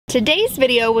Today's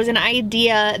video was an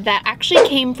idea that actually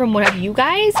came from one of you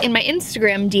guys in my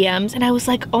Instagram DMs, and I was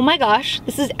like, oh my gosh,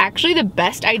 this is actually the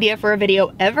best idea for a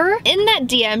video ever. In that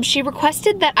DM, she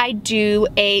requested that I do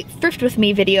a thrift with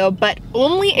me video, but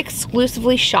only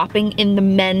exclusively shopping in the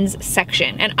men's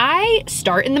section. And I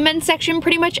start in the men's section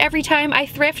pretty much every time I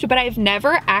thrift, but I've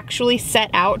never actually set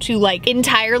out to like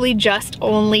entirely just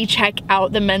only check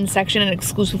out the men's section and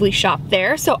exclusively shop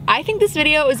there. So I think this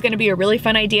video is gonna be a really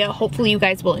fun idea. Hopefully you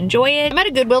guys will enjoy it. I'm at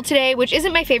a Goodwill today, which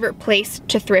isn't my favorite place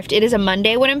to thrift. It is a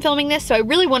Monday when I'm filming this, so I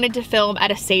really wanted to film at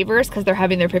a Savers because they're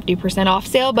having their 50% off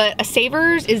sale, but a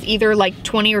Savers is either like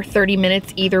 20 or 30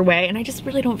 minutes either way, and I just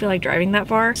really don't feel like driving that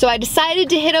far. So I decided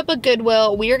to hit up a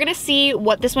Goodwill. We are gonna see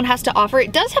what this one has to offer.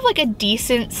 It does have like a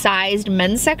decent sized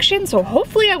men's section, so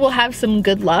hopefully I will have some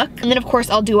good luck. And then of course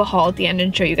I'll do a haul at the end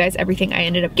and show you guys everything I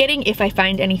ended up getting if I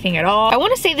find anything at all. I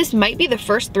wanna say this might be the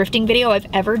first thrifting video I've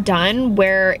ever done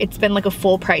where it's been like a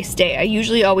full price day. I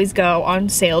usually always go on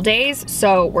sale days,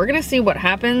 so we're gonna see what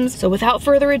happens. So without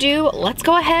further ado, let's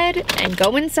go ahead and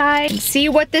go inside and see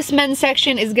what this men's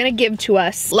section is gonna give to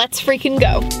us. Let's freaking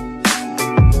go.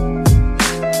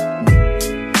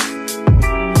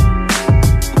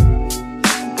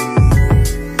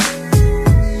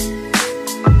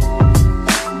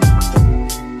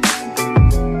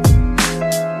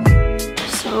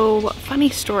 So, funny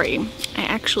story, I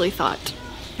actually thought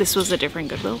this was a different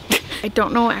Goodwill. I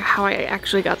don't know how I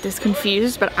actually got this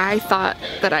confused, but I thought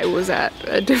that I was at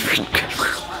a different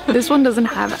Goodwill. This one doesn't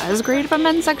have as great of a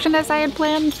men's section as I had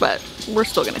planned, but we're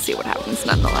still gonna see what happens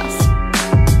nonetheless.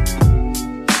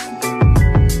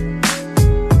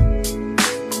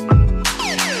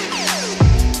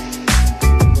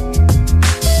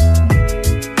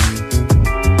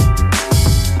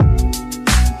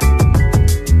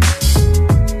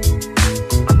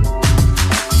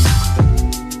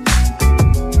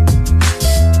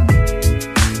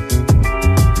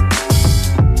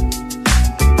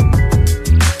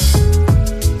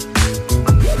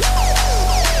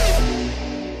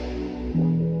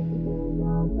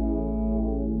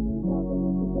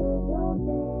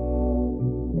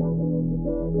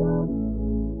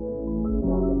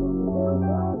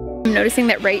 I'm noticing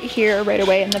that right here, right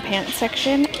away in the pants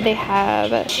section, they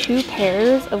have 2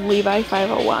 pairs of Levi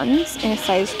 501s in a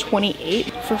size 28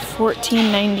 for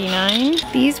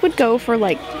 $14.99. These would go for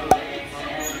like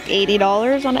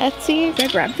 $80 on Etsy. Did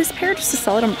I grab this pair just to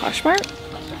sell it on Poshmark?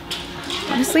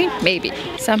 Honestly, maybe.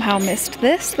 Somehow missed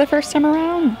this the first time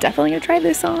around. Definitely gonna try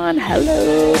this on.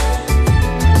 Hello.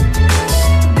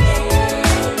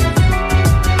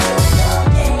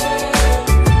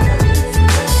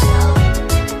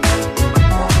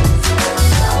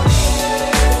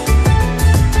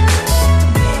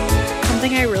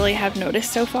 Have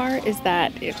noticed so far is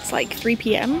that it's like 3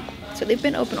 p.m. so they've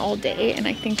been open all day, and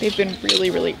I think they've been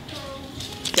really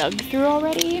dug through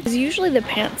already. Because usually the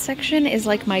pants section is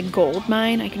like my gold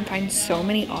mine. I can find so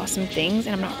many awesome things,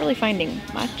 and I'm not really finding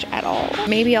much at all.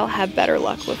 Maybe I'll have better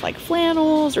luck with like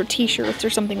flannels or t-shirts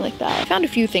or something like that. I found a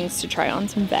few things to try on,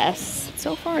 some vests.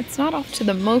 So far it's not off to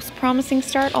the most promising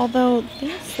start, although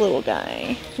this little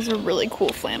guy is a really cool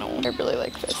flannel. I really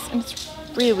like this, and it's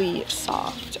really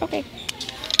soft. Okay.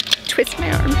 Twist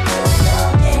my arm.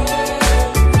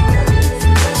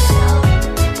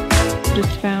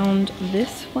 Just found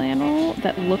this flannel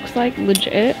that looks like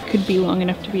legit could be long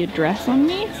enough to be a dress on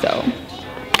me, so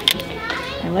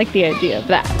I like the idea of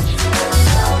that.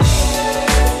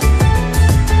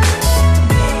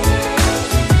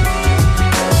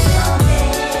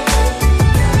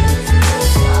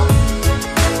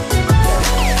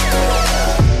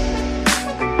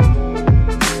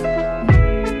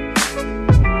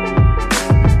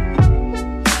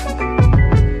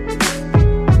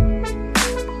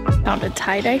 Found a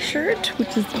tie-dye shirt,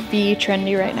 which is the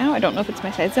trendy right now. I don't know if it's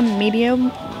my size. A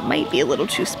medium might be a little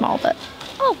too small, but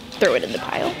I'll throw it in the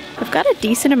pile. I've got a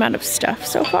decent amount of stuff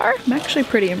so far. I'm actually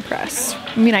pretty impressed.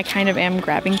 I mean, I kind of am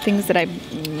grabbing things that I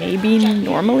maybe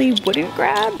normally wouldn't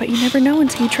grab, but you never know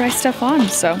until you try stuff on,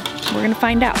 so we're gonna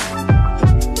find out.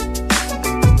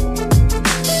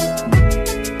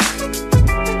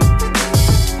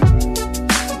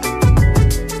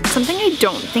 Something I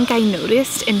don't think I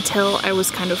noticed until I was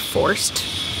kind of forced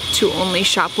to only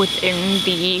shop within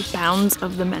the bounds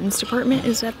of the men's department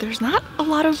is that there's not a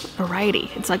lot of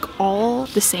variety. It's like all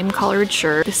the same collared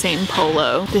shirt, the same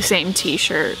polo, the same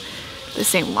t-shirt, the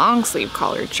same long sleeve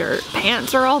collared shirt.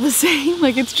 Pants are all the same.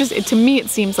 Like it's just, to me it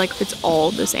seems like it's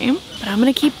all the same. But I'm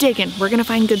gonna keep digging. We're gonna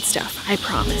find good stuff, I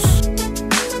promise.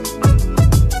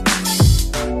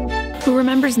 Who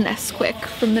remembers Nesquik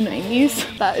from the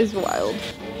 90s? That is wild.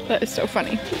 That is so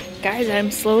funny. Guys,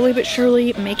 I'm slowly but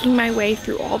surely making my way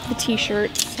through all of the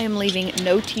t-shirts. I am leaving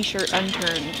no t-shirt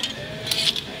unturned.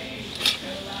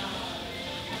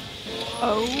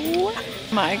 Oh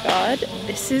my god,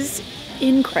 this is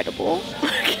incredible.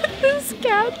 Look at this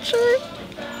cat shirt.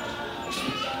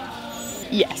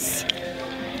 Yes.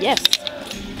 Yes.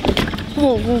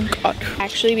 Oh god.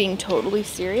 Actually, being totally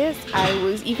serious, I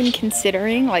was even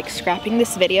considering like scrapping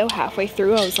this video halfway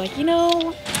through. I was like, you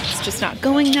know, it's just not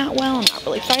going that well. I'm not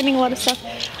really finding a lot of stuff.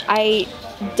 I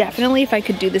definitely, if I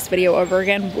could do this video over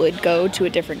again, would go to a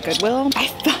different Goodwill. I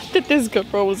thought that this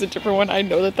Goodwill was a different one. I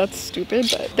know that that's stupid,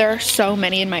 but there are so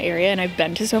many in my area and I've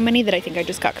been to so many that I think I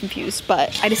just got confused.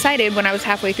 But I decided when I was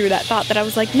halfway through that thought that I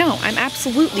was like, no, I'm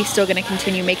absolutely still gonna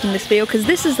continue making this video because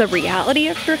this is the reality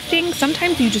of thrifting.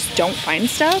 Sometimes you just don't find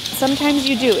stuff. Sometimes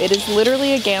you do. It is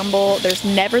literally a gamble. There's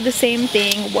never the same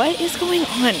thing. What is going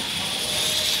on?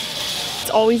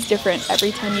 It's always different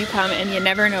every time you come and you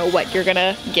never know what you're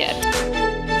gonna get.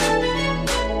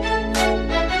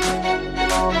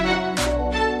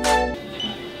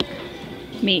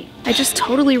 Me. I just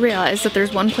totally realized that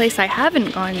there's one place I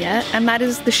haven't gone yet, and that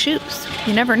is the shoes.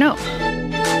 You never know.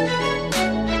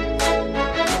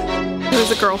 There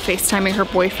was a girl FaceTiming her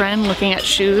boyfriend looking at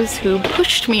shoes who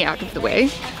pushed me out of the way.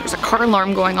 There's a car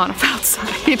alarm going off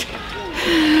outside.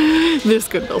 This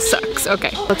Goodwill sucks.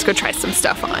 Okay, let's go try some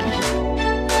stuff on.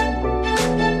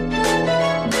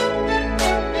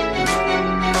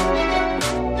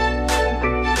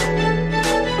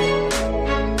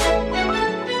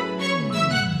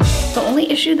 The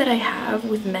only issue that I have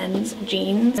with men's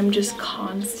jeans, I'm just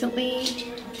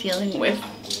constantly dealing with.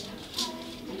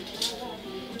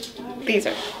 These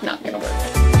are not gonna work.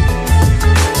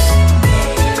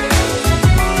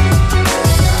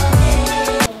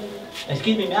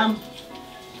 Excuse me, ma'am.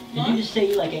 Did you just say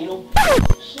you like anal?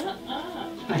 Shut up.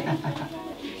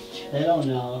 They don't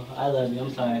know. I love you.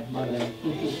 I'm sorry. My bad.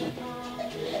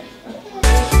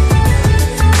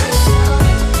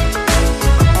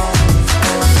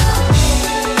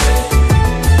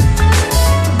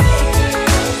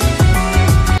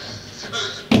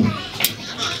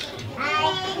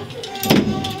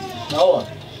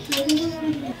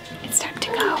 It's time to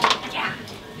go. Yeah.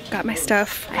 Got my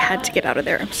stuff. I had to get out of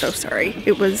there. I'm so sorry.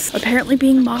 It was apparently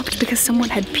being mocked because someone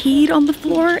had peed on the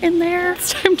floor in there.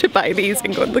 It's time to buy these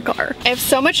and go to the car. I have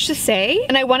so much to say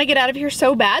and I want to get out of here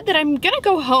so bad that I'm gonna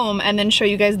go home and then show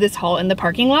you guys this haul in the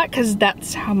parking lot because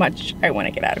that's how much I want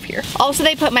to get out of here. Also,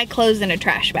 they put my clothes in a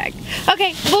trash bag.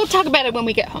 Okay, we'll talk about it when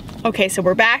we get home. Okay, so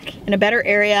we're back in a better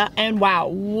area and wow,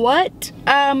 what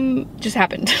just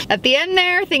happened? At the end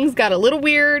there, things got a little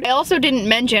weird. I also didn't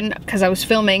mention, because I was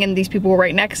filming and these people were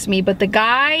right next to me, but the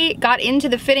guy got into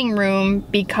the fitting room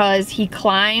because he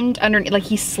climbed underneath, like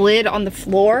he slid on the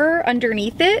floor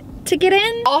underneath it to get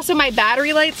in. Also, my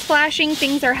battery light's flashing,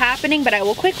 things are happening, but I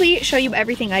will quickly show you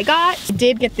everything I got. I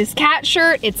did get this cat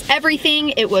shirt, it's everything.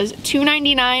 It was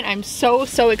 $2.99. I'm so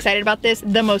excited about this,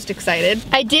 the most excited.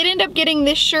 I did end up getting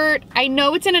this shirt. I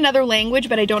know it's in another language,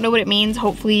 but I don't know what it means.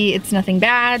 Hopefully it's nothing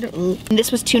bad. And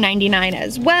this was $2.99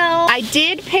 as well. I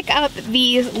did pick up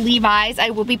these Levi's.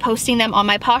 I will be posting them on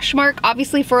my Poshmark,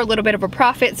 obviously for a little bit of a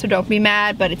profit, so don't be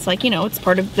mad, but it's like, you know, it's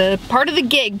part of the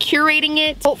gig, curating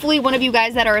it. Hopefully one of you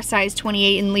guys that are a size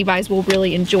 28 in Levi's will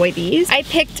really enjoy these. I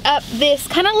picked up this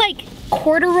kind of like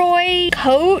corduroy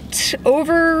coat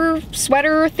over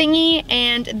sweater thingy,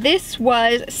 and this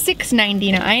was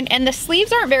 $6.99, and the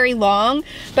sleeves aren't very long,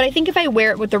 but I think if I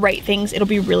wear it with the right things it'll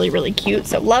be really cute,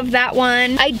 so love that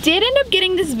one. I did end up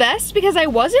getting this vest because I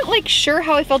wasn't like sure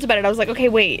how I felt about it. I was like, okay,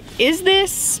 wait, is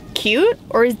this cute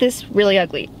or is this really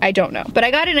ugly? I don't know, but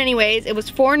I got it anyways. It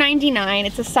was $4.99.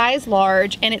 It's a size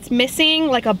large and it's missing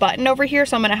like a button over here,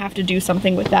 so I'm gonna have to do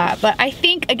something with that, but I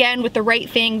think again with the right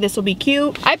thing this will be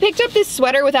cute. I picked up this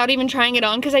sweater without even trying it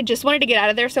on because I just wanted to get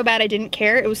out of there so bad I didn't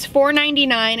care. It was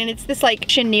 $4.99 and it's this like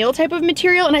chenille type of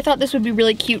material, and I thought this would be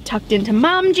really cute tucked into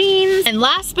mom jeans. And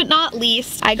last but not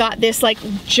least, I got this like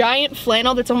giant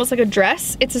flannel that's almost like a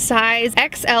dress. It's a size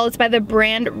XL. It's by the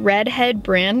brand Redhead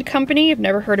Brand Company. I've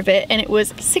never heard of it, and it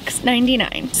was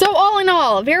 $6.99. So all in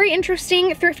all, a very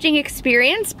interesting thrifting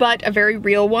experience, but a very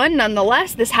real one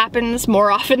nonetheless. This happens more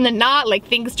often than not. Like,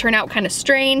 things turn out kind of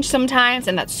strange sometimes,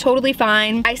 and that's totally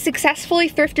fine. I successfully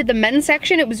thrifted the men's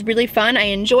section. It was really fun. I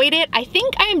enjoyed it. I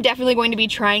think I am definitely going to be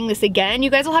trying this again. You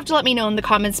guys will have to let me know in the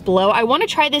comments below. I want to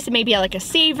try this maybe at like a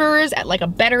Savers, at like a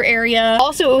better area.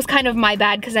 Also, it was kind of my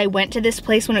bad because I went to this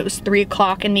place when it was 3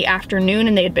 o'clock in the afternoon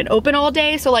and they had been open all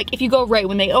day. So like, if you go right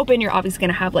when they open, you're obviously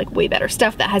gonna have like like way better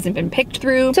stuff that hasn't been picked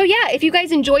through. So yeah, if you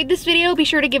guys enjoyed this video, be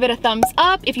sure to give it a thumbs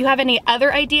up. If you have any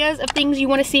other ideas of things you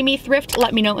want to see me thrift,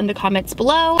 let me know in the comments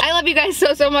below. I love you guys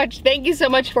so much. Thank you so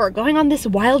much for going on this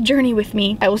wild journey with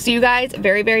me. I will see you guys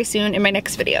very, very soon in my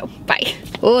next video. Bye.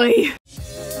 Oi.